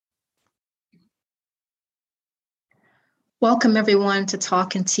Welcome, everyone, to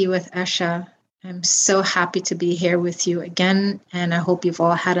Talk and Tea with Esha. I'm so happy to be here with you again, and I hope you've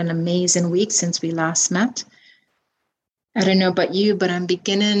all had an amazing week since we last met. I don't know about you, but I'm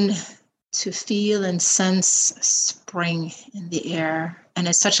beginning to feel and sense spring in the air, and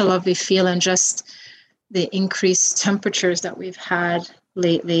it's such a lovely feeling, just the increased temperatures that we've had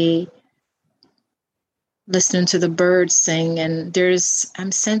lately, listening to the birds sing, and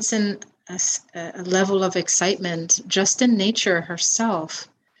I'm sensing a level of excitement just in nature herself.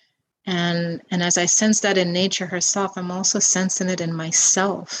 And as I sense that in nature herself, I'm also sensing it in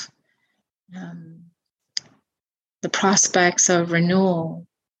myself. The prospects of renewal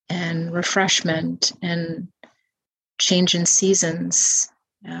and refreshment and changing seasons,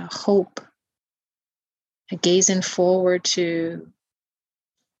 hope, gazing forward to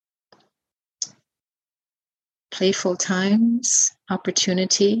playful times,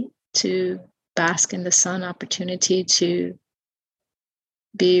 opportunity to bask in the sun, opportunity to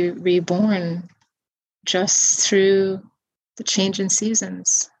be reborn just through the changing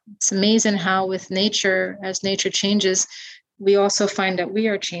seasons. It's amazing how with nature, as nature changes, we also find that we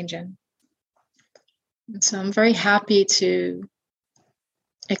are changing. And so I'm very happy to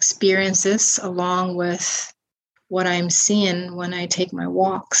experience this along with what I'm seeing when I take my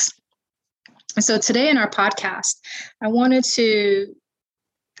walks. And so today in our podcast, I wanted to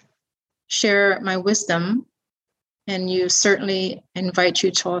share my wisdom, and you certainly invite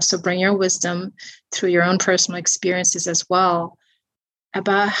you to also bring your wisdom through your own personal experiences as well,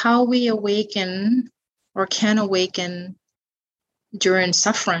 about how we awaken or can awaken during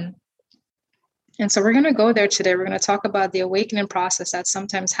suffering. And so we're going to go there today. We're going to talk about the awakening process that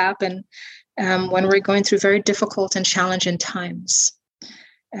sometimes happen when we're going through very difficult and challenging times.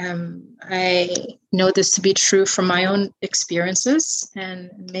 I know this to be true from my own experiences,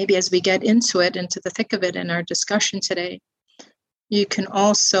 and maybe as we get into the thick of it in our discussion today, you can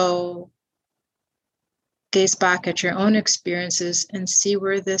also gaze back at your own experiences and see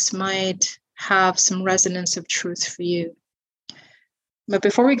where this might have some resonance of truth for you. But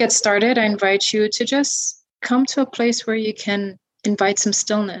before we get started, I invite you to just come to a place where you can invite some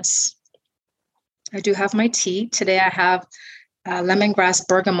stillness. I do have my tea. Today I have lemongrass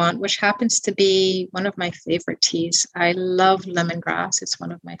bergamot, which happens to be one of my favorite teas. I love lemongrass. It's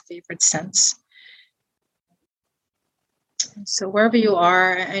one of my favorite scents. So wherever you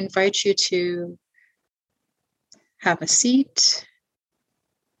are, I invite you to have a seat.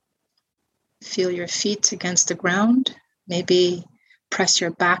 Feel your feet against the ground. Maybe press your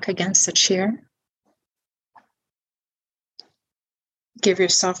back against a chair. Give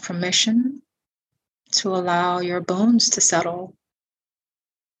yourself permission to allow your bones to settle,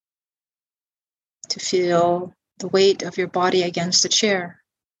 to feel the weight of your body against the chair,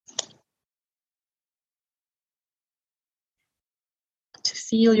 to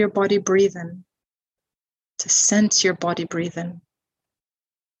feel your body breathing, to sense your body breathing,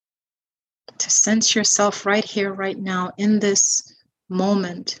 to sense yourself right here, right now, in this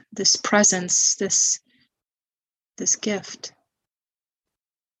moment, this presence, this gift.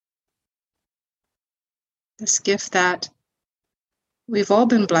 This gift that we've all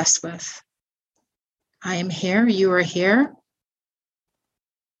been blessed with. I am here, you are here.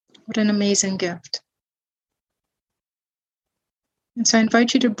 What an amazing gift. And so I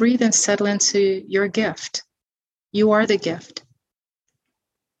invite you to breathe and settle into your gift. You are the gift.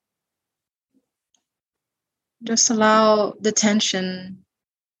 Just allow the tension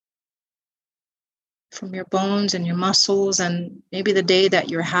from your bones and your muscles and maybe the day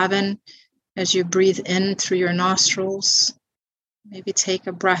that you're having as you breathe in through your nostrils. Maybe take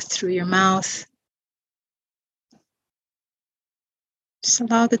a breath through your mouth. Just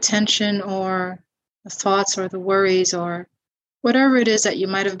allow the tension or the thoughts or the worries or whatever it is that you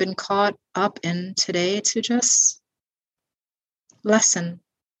might have been caught up in today to just lessen.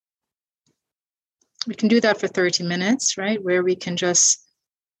 We can do that for 30 minutes, right? Where we can just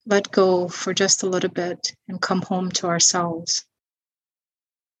let go for just a little bit and come home to ourselves.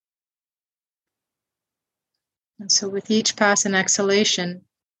 And so with each passing exhalation,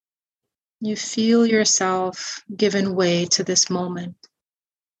 you feel yourself giving way to this moment.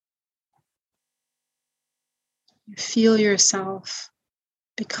 You feel yourself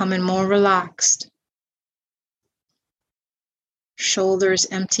becoming more relaxed. Shoulders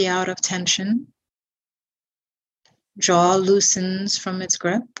empty out of tension. Jaw loosens from its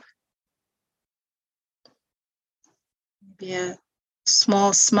grip. Maybe a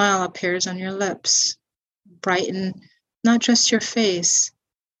small smile appears on your lips. Brighten not just your face,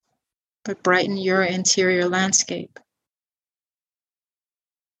 but brighten your interior landscape.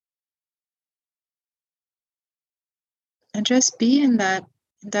 And just be in that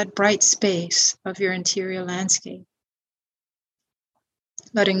bright space of your interior landscape.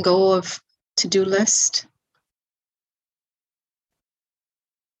 Letting go of to-do list.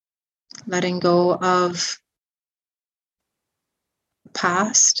 Letting go of the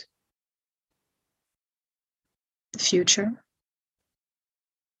past, the future.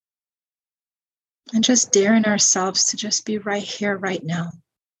 And just daring ourselves to just be right here, right now.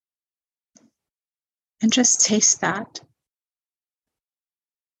 And just taste that.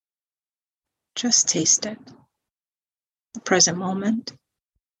 Just taste it. The present moment.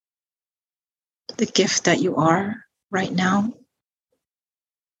 The gift that you are right now.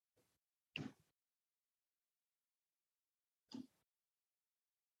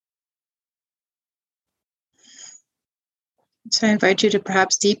 So I invite you to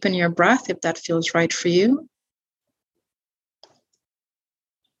perhaps deepen your breath if that feels right for you.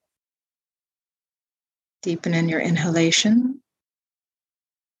 Deepen in your inhalation.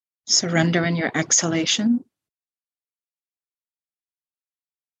 Surrender in your exhalation.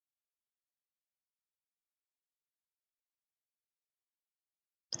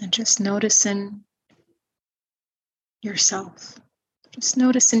 And just notice in yourself. Just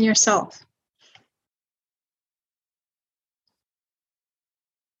notice in yourself.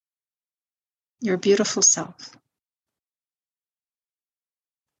 Your beautiful self.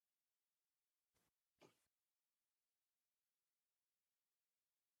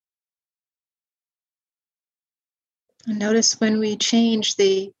 And notice when we change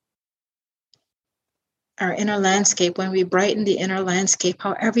our inner landscape, when we brighten the inner landscape,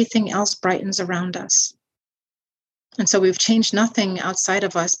 how everything else brightens around us. And so we've changed nothing outside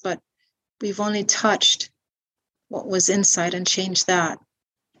of us, but we've only touched what was inside and changed that.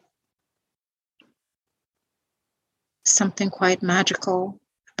 Something quite magical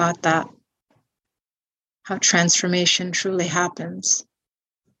about that. How transformation truly happens.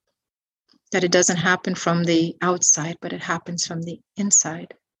 That it doesn't happen from the outside, but it happens from the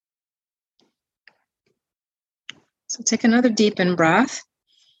inside. So take another deep in breath.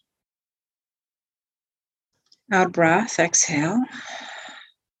 Out breath, exhale.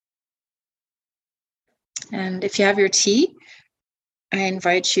 And if you have your tea, I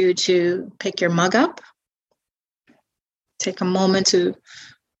invite you to pick your mug up. Take a moment to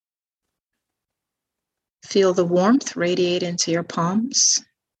feel the warmth radiate into your palms.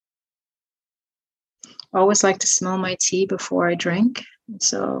 I always like to smell my tea before I drink.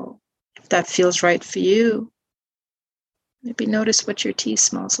 So if that feels right for you, maybe notice what your tea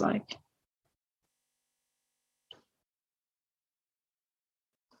smells like.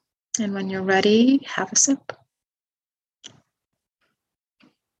 And when you're ready, have a sip.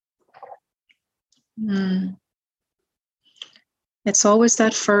 It's always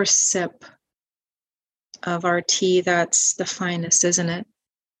that first sip of our tea that's the finest, isn't it?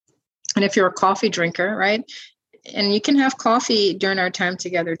 And if you're a coffee drinker, right? And you can have coffee during our time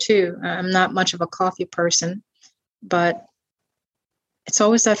together too. I'm not much of a coffee person, but it's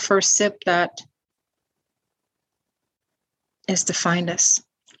always that first sip that is the finest.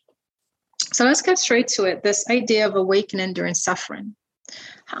 So let's get straight to it. This idea of awakening during suffering.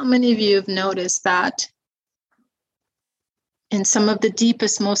 How many of you have noticed that in some of the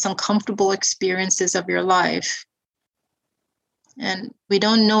deepest, most uncomfortable experiences of your life, and we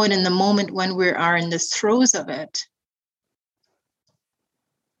don't know it in the moment when we are in the throes of it,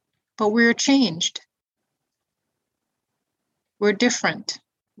 but we're changed. We're different.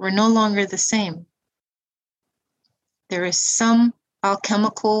 We're no longer the same. There is some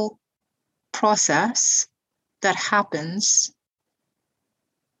alchemical process that happens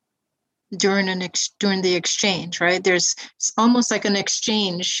during the exchange, right? It's almost like an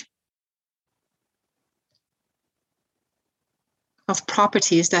exchange of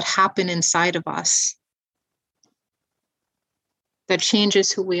properties that happen inside of us that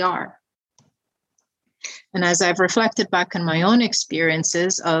changes who we are. And as I've reflected back on my own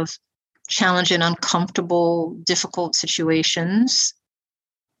experiences of challenging, uncomfortable, difficult situations,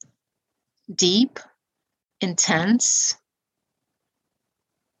 deep, intense,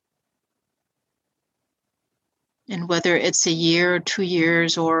 and whether it's a year, 2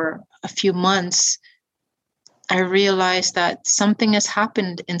 years, or a few months, I realized that something has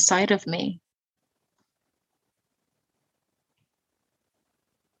happened inside of me.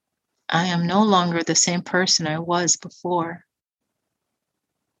 I am no longer the same person I was before.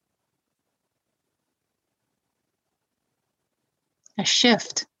 A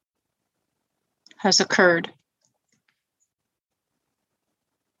shift has occurred.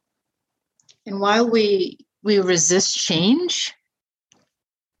 And while we resist change,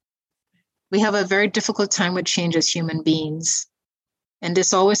 We have a very difficult time with change as human beings. And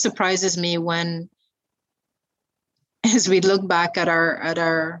this always surprises me when, as we look back at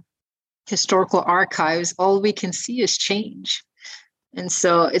our historical archives, all we can see is change. And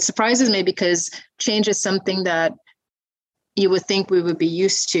so it surprises me because change is something that you would think we would be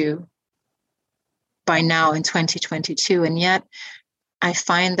used to by now in 2022. And yet I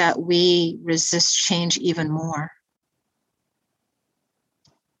find that we resist change even more.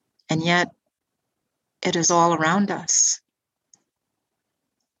 And yet it is all around us.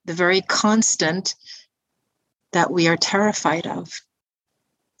 The very constant that we are terrified of.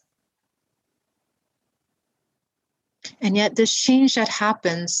 And yet this change that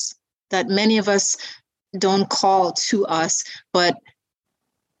happens, that many of us don't call to us, but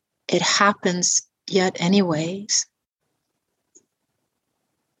it happens yet anyways.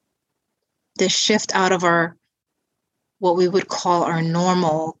 The shift out of our, what we would call our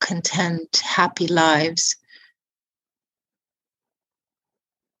normal, content, happy lives.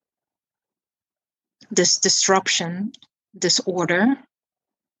 This disruption, disorder,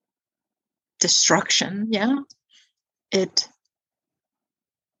 destruction, yeah. It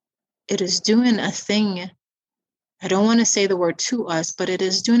is doing a thing. I don't want to say the word to us, but it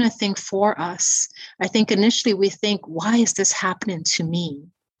is doing a thing for us. I think initially we think, why is this happening to me?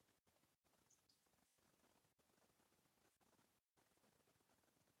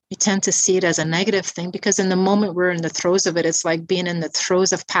 We tend to see it as a negative thing because in the moment we're in the throes of it, it's like being in the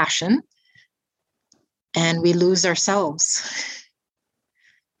throes of passion and we lose ourselves.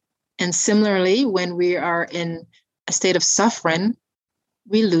 And similarly, when we are in a state of suffering,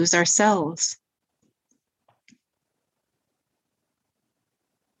 we lose ourselves.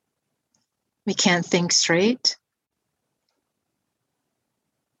 We can't think straight.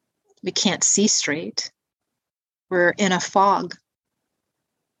 We can't see straight. We're in a fog.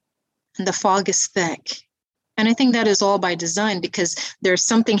 And the fog is thick. And I think that is all by design because there's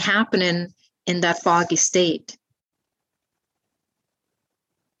something happening in that foggy state.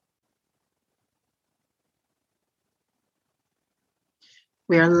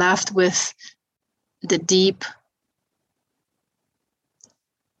 We are left with the deep,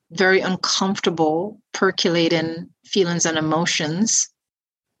 very uncomfortable, percolating feelings and emotions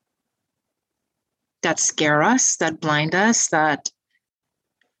that scare us, that blind us, that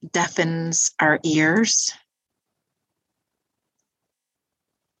deafens our ears.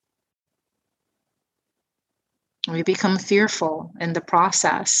 We become fearful in the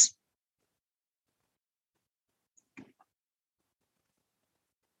process.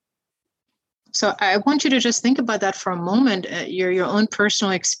 So I want you to just think about that for a moment, your own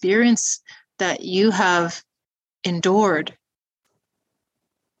personal experience that you have endured.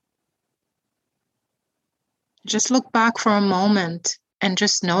 Just look back for a moment and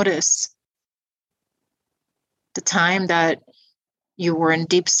just notice the time that you were in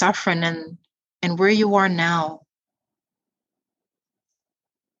deep suffering and where you are now.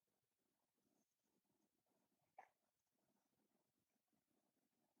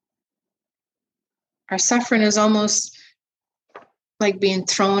 Our suffering is almost like being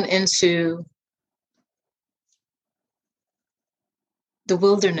thrown into the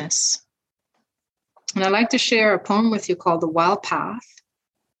wilderness. And I'd like to share a poem with you called The Wild Path.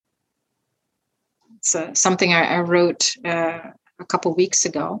 It's something I wrote a couple weeks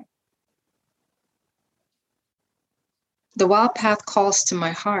ago. The wild path calls to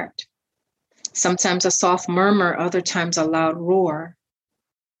my heart. Sometimes a soft murmur, other times a loud roar.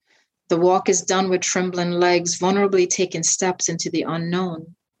 The walk is done with trembling legs, vulnerably taking steps into the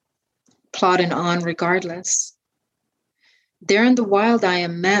unknown, plodding on regardless. There in the wild, I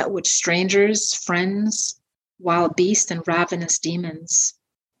am met with strangers, friends, wild beasts, and ravenous demons.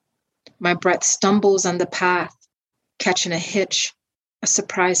 My breath stumbles on the path, catching a hitch, a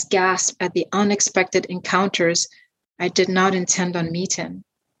surprised gasp at the unexpected encounters I did not intend on meeting.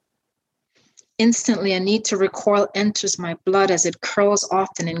 Instantly, a need to recoil enters my blood as it curls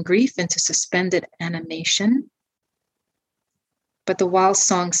often in grief into suspended animation. But the wild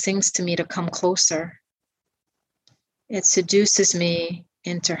song sings to me to come closer. It seduces me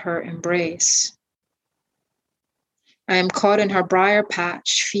into her embrace. I am caught in her briar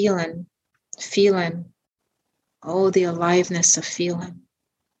patch, feeling, oh, the aliveness of feeling.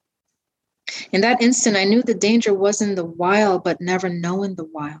 In that instant, I knew the danger wasn't the wild, but never knowing the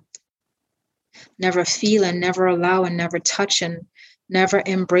wild. Never feeling, never allowing, never touching, never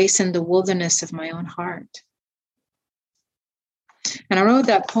embracing the wilderness of my own heart. And I wrote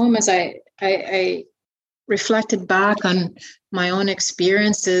that poem as I reflected back on my own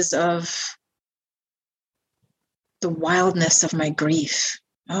experiences of the wildness of my grief.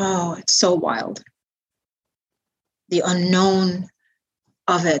 Oh, it's so wild. The unknown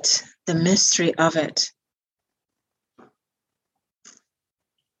of it, the mystery of it.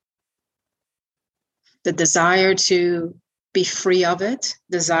 The desire to be free of it,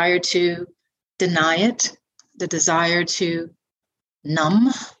 desire to deny it, the desire to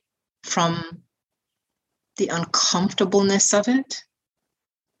numb from the uncomfortableness of it.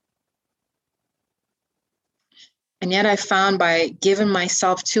 And yet I found by giving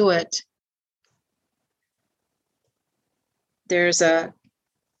myself to it, there's a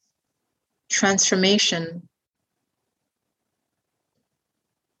transformation.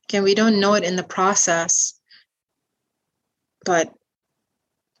 Again, we don't know it in the process, but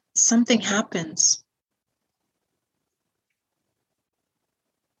something happens.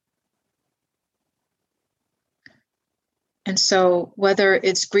 And so whether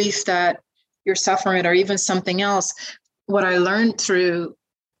it's grief that you're suffering or even something else, what I learned through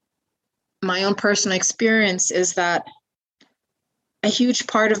my own personal experience is that a huge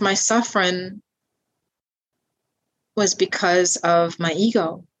part of my suffering was because of my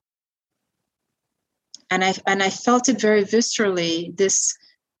ego. And I felt it very viscerally, this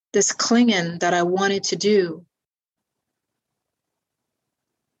clinging that I wanted to do.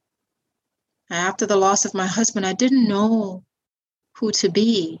 After the loss of my husband, I didn't know who to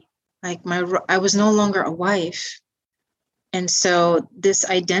be. I was no longer a wife. And so this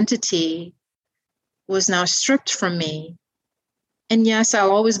identity was now stripped from me. And yes,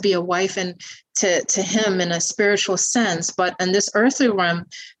 I'll always be a wife and to him in a spiritual sense, but in this earthly realm,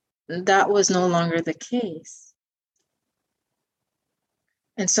 that was no longer the case.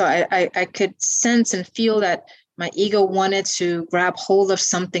 And so I could sense and feel that my ego wanted to grab hold of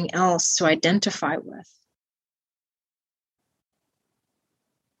something else to identify with.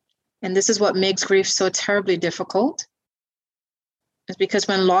 And this is what makes grief so terribly difficult. Is because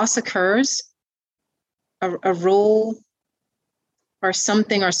when loss occurs, a role or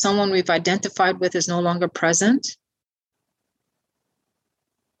something or someone we've identified with is no longer present.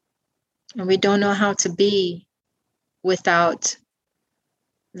 And we don't know how to be without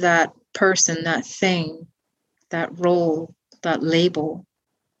that person, that thing, that role, that label.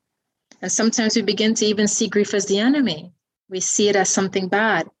 And sometimes we begin to even see grief as the enemy. We see it as something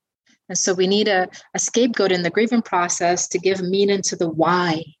bad. And so we need a scapegoat in the grieving process to give meaning to the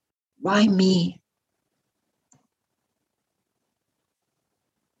why. Why me?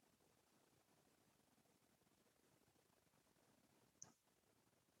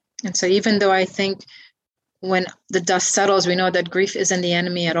 And so even though I think when the dust settles, we know that grief isn't the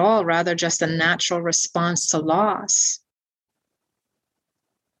enemy at all, rather just a natural response to loss.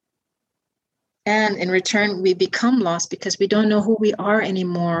 And in return, we become lost because we don't know who we are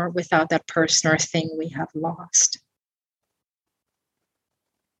anymore without that person or thing we have lost.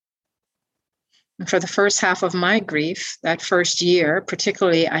 And for the first half of my grief, that first year,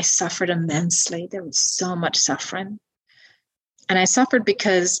 particularly, I suffered immensely. There was so much suffering. And I suffered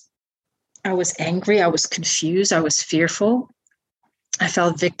because I was angry, I was confused, I was fearful. I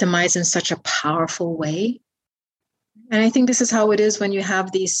felt victimized in such a powerful way. And I think this is how it is when you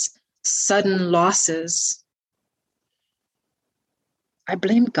have these sudden losses. I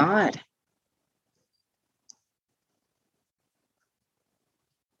blamed God.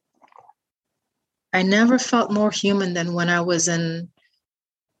 I never felt more human than when I was in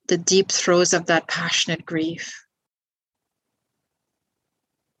the deep throes of that passionate grief.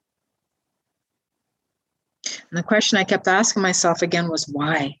 And the question I kept asking myself again was,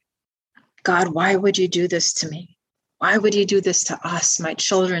 why? God, why would you do this to me? Why would you do this to us, my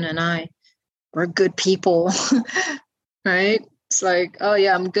children and I? We're good people, right? It's like, oh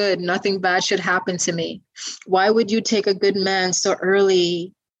yeah, I'm good. Nothing bad should happen to me. Why would you take a good man so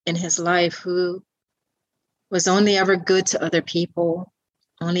early in his life who was only ever good to other people,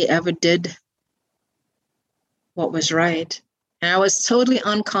 only ever did what was right? And I was totally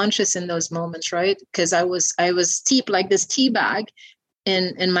unconscious in those moments, right? Because I was steeped like this tea bag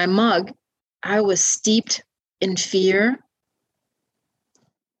in my mug. I was steeped in fear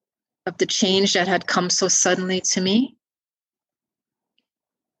of the change that had come so suddenly to me,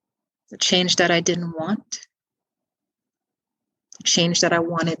 the change that I didn't want, the change that I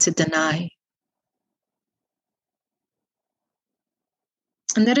wanted to deny.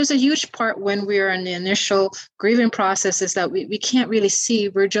 And that is a huge part when we are in the initial grieving process, is that we can't really see.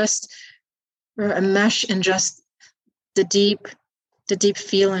 We're a mesh in just the deep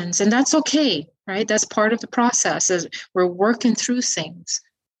feelings. And that's okay, right? That's part of the process as we're working through things.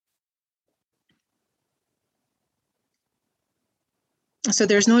 So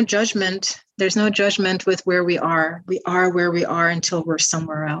there's no judgment There's no judgment with where we are. We are where we are until we're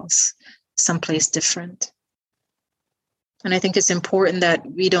somewhere else, someplace different. And I think it's important that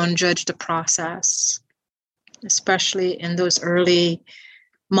we don't judge the process, especially in those early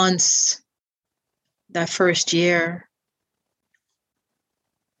months, that first year.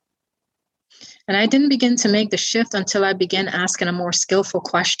 And I didn't begin to make the shift until I began asking a more skillful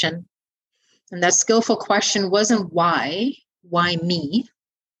question. And that skillful question wasn't why me?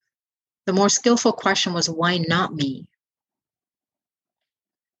 The more skillful question was, why not me?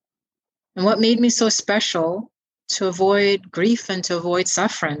 And what made me so special? To avoid grief and to avoid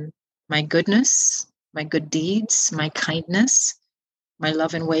suffering. My goodness, my good deeds, my kindness, my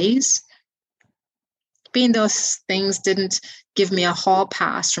love and ways. Being those things didn't give me a hall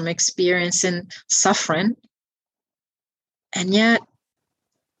pass from experiencing suffering. And yet,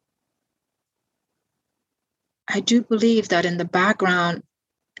 I do believe that in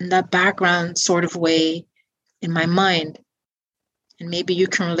that background sort of way in my mind, and maybe you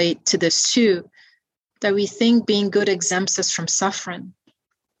can relate to this too, that we think being good exempts us from suffering.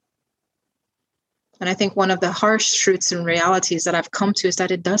 And I think one of the harsh truths and realities that I've come to is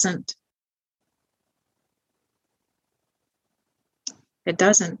that it doesn't. It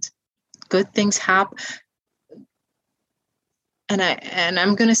doesn't. Good things happen. And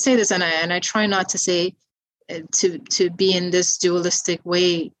I'm going to say this, and I try not to say to be in this dualistic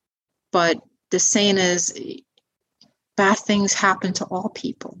way, but the saying is, bad things happen to all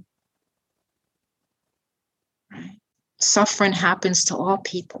people. Right? Suffering happens to all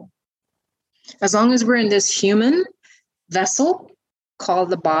people. As long as we're in this human vessel called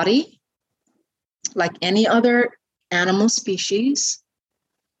the body, like any other animal species,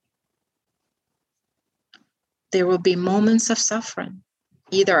 there will be moments of suffering.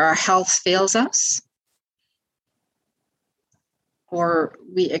 Either our health fails us, or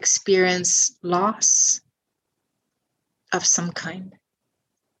we experience loss of some kind.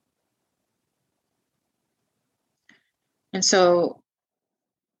 And so,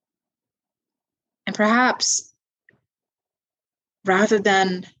 and perhaps rather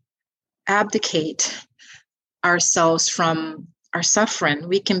than abdicate ourselves from our suffering,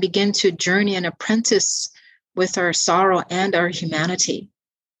 we can begin to journey and apprentice with our sorrow and our humanity.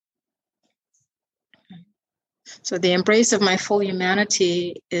 So the embrace of my full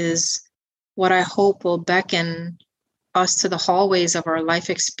humanity is what I hope will beckon us to the hallways of our life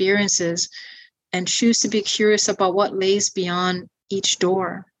experiences and choose to be curious about what lays beyond each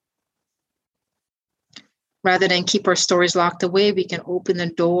door. Rather than keep our stories locked away, we can open the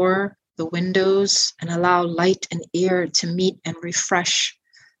door, the windows, and allow light and air to meet and refresh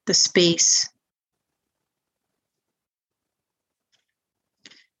the space.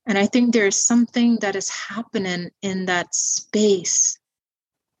 And I think there's something that is happening in that space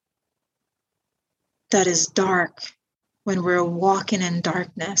that is dark when we're walking in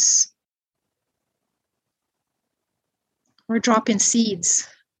darkness. We're dropping seeds.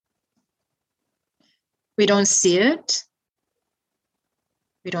 We don't see it.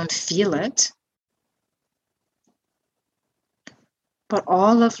 We don't feel it. But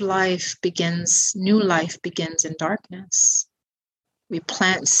all of life begins, new life begins in darkness. We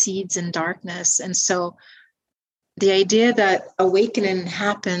plant seeds in darkness. And so the idea that awakening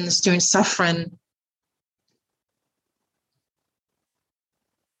happens during suffering,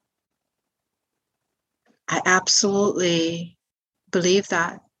 I absolutely believe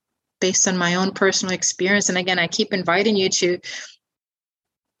that based on my own personal experience. And again, I keep inviting you to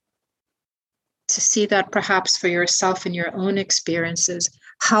see that perhaps for yourself in your own experiences.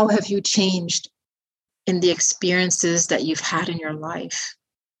 How have you changed in the experiences that you've had in your life?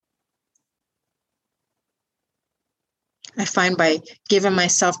 I find by giving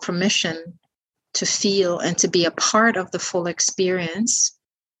myself permission to feel and to be a part of the full experience,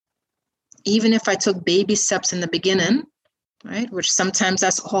 even if I took baby steps in the beginning, right? Which sometimes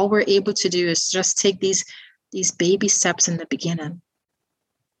that's all we're able to do is just take these baby steps in the beginning.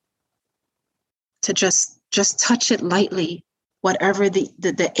 To just touch it lightly, whatever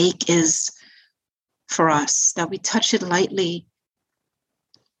the ache is for us, that we touch it lightly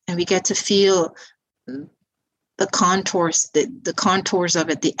and we get to feel the contours, the contours of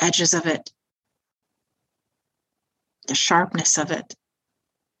it, the edges of it, the sharpness of it.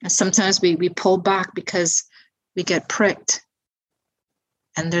 And sometimes we pull back because we get pricked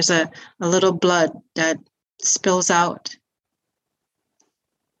and there's a little blood that spills out.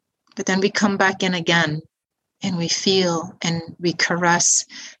 But then we come back in again and we feel and we caress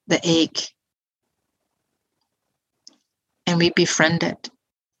the ache and we befriend it.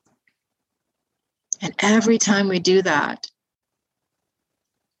 And every time we do that,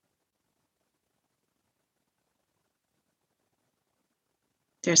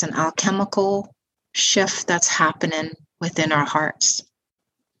 There's an alchemical shift that's happening within our hearts.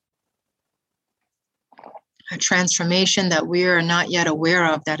 A transformation that we are not yet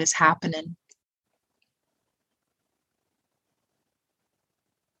aware of that is happening.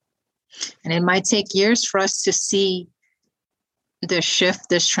 And it might take years for us to see this shift,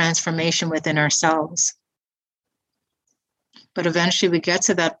 this transformation within ourselves. But eventually we get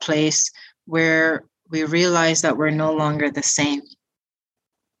to that place where we realize that we're no longer the same,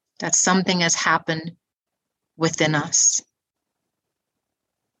 that something has happened within us.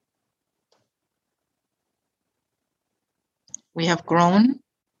 We have grown.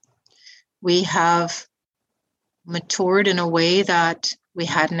 We have matured in a way that we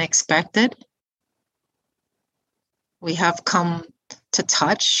hadn't expected. We have come to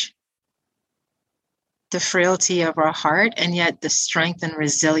touch the frailty of our heart, and yet the strength and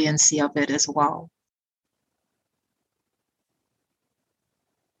resiliency of it as well.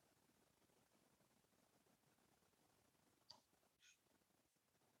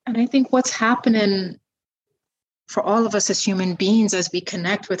 And I think what's happening for all of us as human beings, as we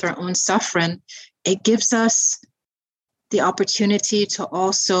connect with our own suffering, it gives us the opportunity to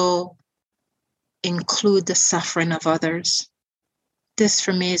also include the suffering of others. This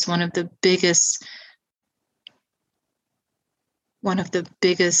for me is one of the biggest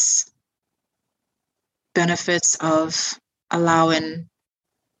benefits of allowing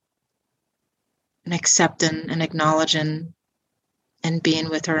and accepting and acknowledging and being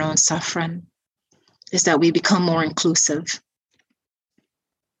with our own suffering, is that we become more inclusive.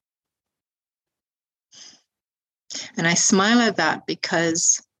 And I smile at that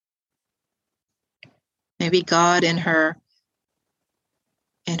because maybe God in her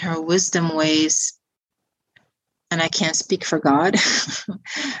wisdom ways, and I can't speak for God,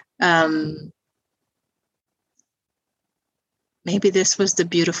 maybe this was the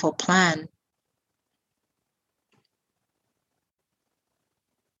beautiful plan.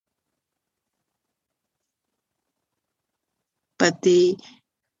 But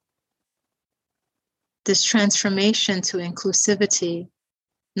this transformation to inclusivity,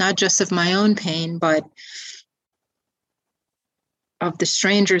 not just of my own pain, but of the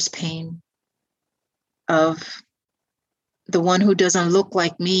stranger's pain, of the one who doesn't look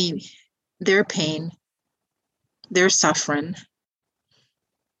like me, their pain, their suffering,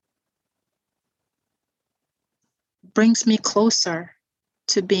 brings me closer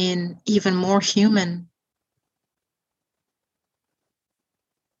to being even more human.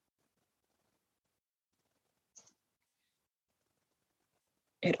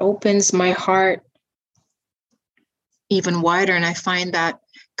 It opens my heart even wider, and I find that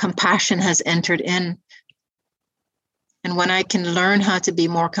compassion has entered in. And when I can learn how to be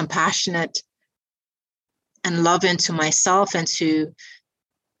more compassionate and love into myself and to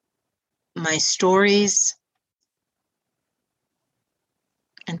my stories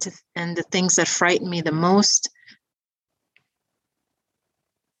and the things that frighten me the most,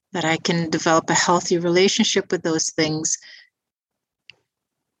 that I can develop a healthy relationship with those things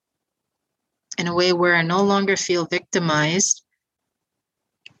in a way where I no longer feel victimized,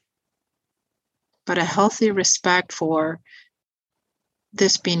 but a healthy respect for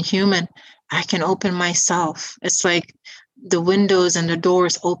this being human. I can open myself. It's like the windows and the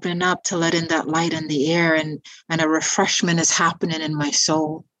doors open up to let in that light and the air, and a refreshment is happening in my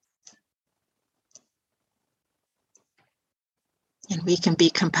soul. And we can be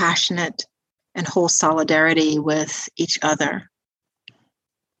compassionate and hold solidarity with each other.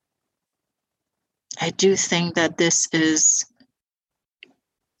 I do think that this is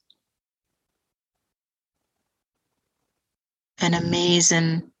an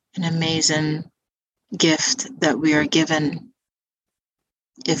amazing gift that we are given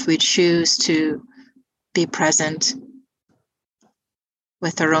if we choose to be present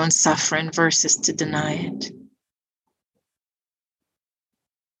with our own suffering versus to deny it.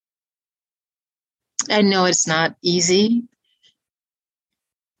 I know it's not easy.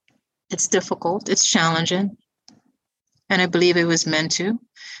 It's difficult. It's challenging. And I believe it was meant to.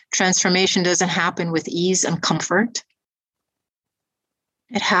 Transformation doesn't happen with ease and comfort.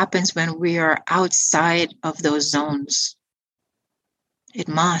 It happens when we are outside of those zones. It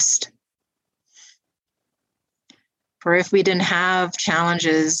must. For if we didn't have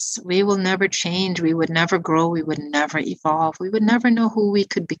challenges, we will never change. We would never grow. We would never evolve. We would never know who we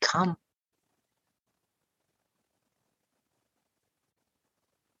could become.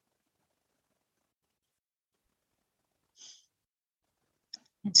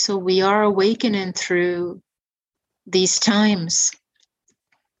 And so we are awakening through these times.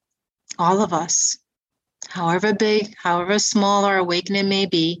 All of us However big, however small our awakening may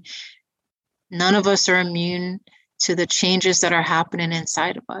be, none of us are immune to the changes that are happening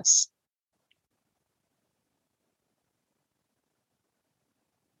inside of us.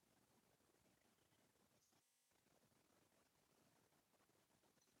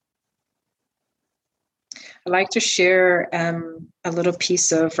 I'd like to share a little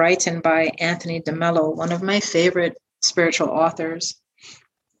piece of writing by Anthony DeMello, one of my favorite spiritual authors.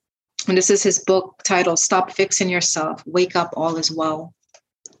 And this is his book titled, Stop Fixing Yourself, Wake Up, All Is Well.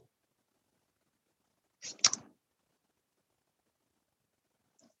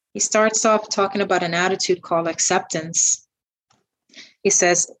 He starts off talking about an attitude called acceptance. He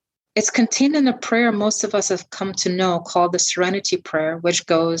says, it's contained in a prayer most of us have come to know called the Serenity Prayer, which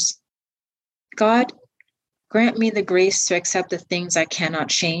goes, God, grant me the grace to accept the things I cannot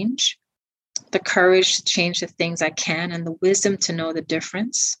change, the courage to change the things I can, and the wisdom to know the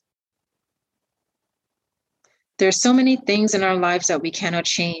difference. There are so many things in our lives that we cannot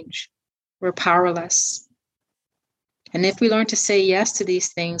change. We're powerless. And if we learn to say yes to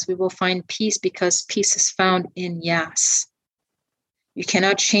these things, we will find peace, because peace is found in yes. You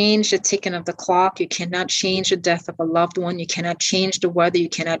cannot change the ticking of the clock. You cannot change the death of a loved one. You cannot change the weather. You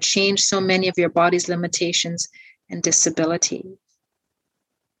cannot change so many of your body's limitations and disability.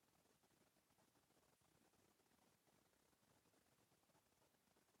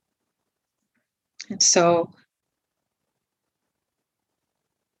 And so,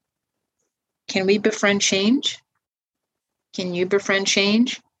 can we befriend change? Can you befriend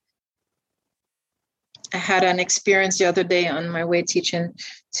change? I had an experience the other day on my way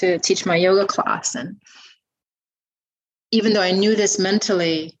to teach my yoga class. And even though I knew this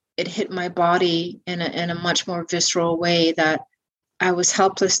mentally, it hit my body in a much more visceral way that I was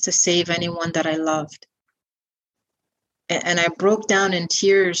helpless to save anyone that I loved. And I broke down in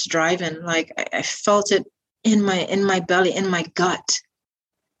tears driving. Like I felt it in my belly, in my gut,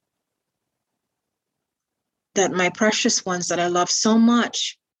 that my precious ones that I love so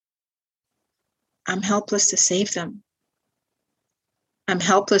much, I'm helpless to save them. I'm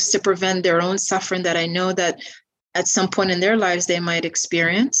helpless to prevent their own suffering that I know that at some point in their lives they might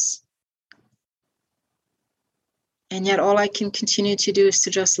experience. And yet all I can continue to do is to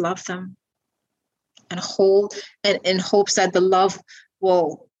just love them and hold, and in hopes that the love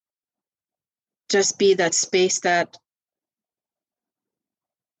will just be that space that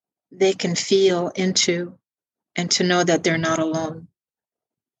they can feel into, and to know that they're not alone.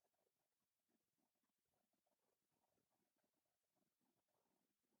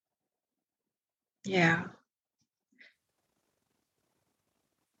 Yeah.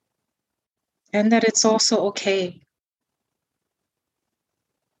 And that it's also okay.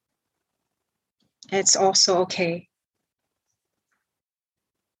 It's also okay.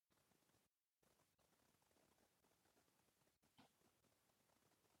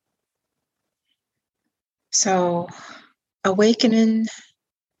 So, awakening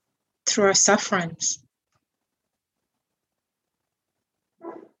through our sufferings.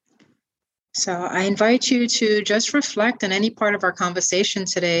 So I invite you to just reflect on any part of our conversation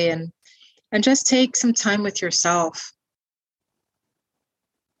today, and just take some time with yourself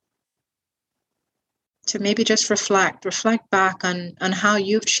to maybe just reflect back on how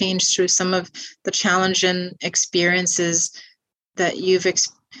you've changed through some of the challenging experiences that you've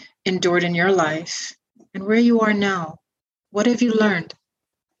endured in your life, and where you are now. What have you learned?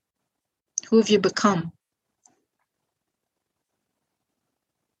 Who have you become?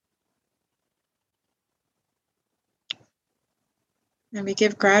 And we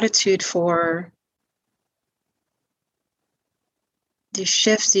give gratitude for these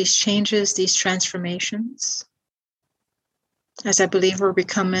shifts, these changes, these transformations, as I believe we're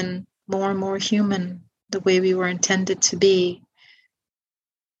becoming more and more human, the way we were intended to be,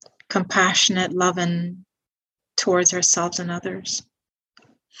 compassionate, loving towards ourselves and others.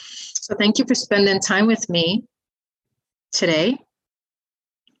 So thank you for spending time with me today.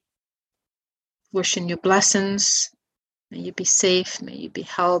 Wishing you blessings. May you be safe. May you be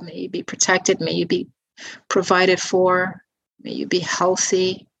held. May you be protected. May you be provided for. May you be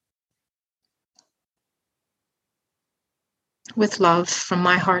healthy. With love from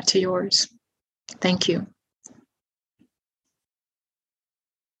my heart to yours. Thank you.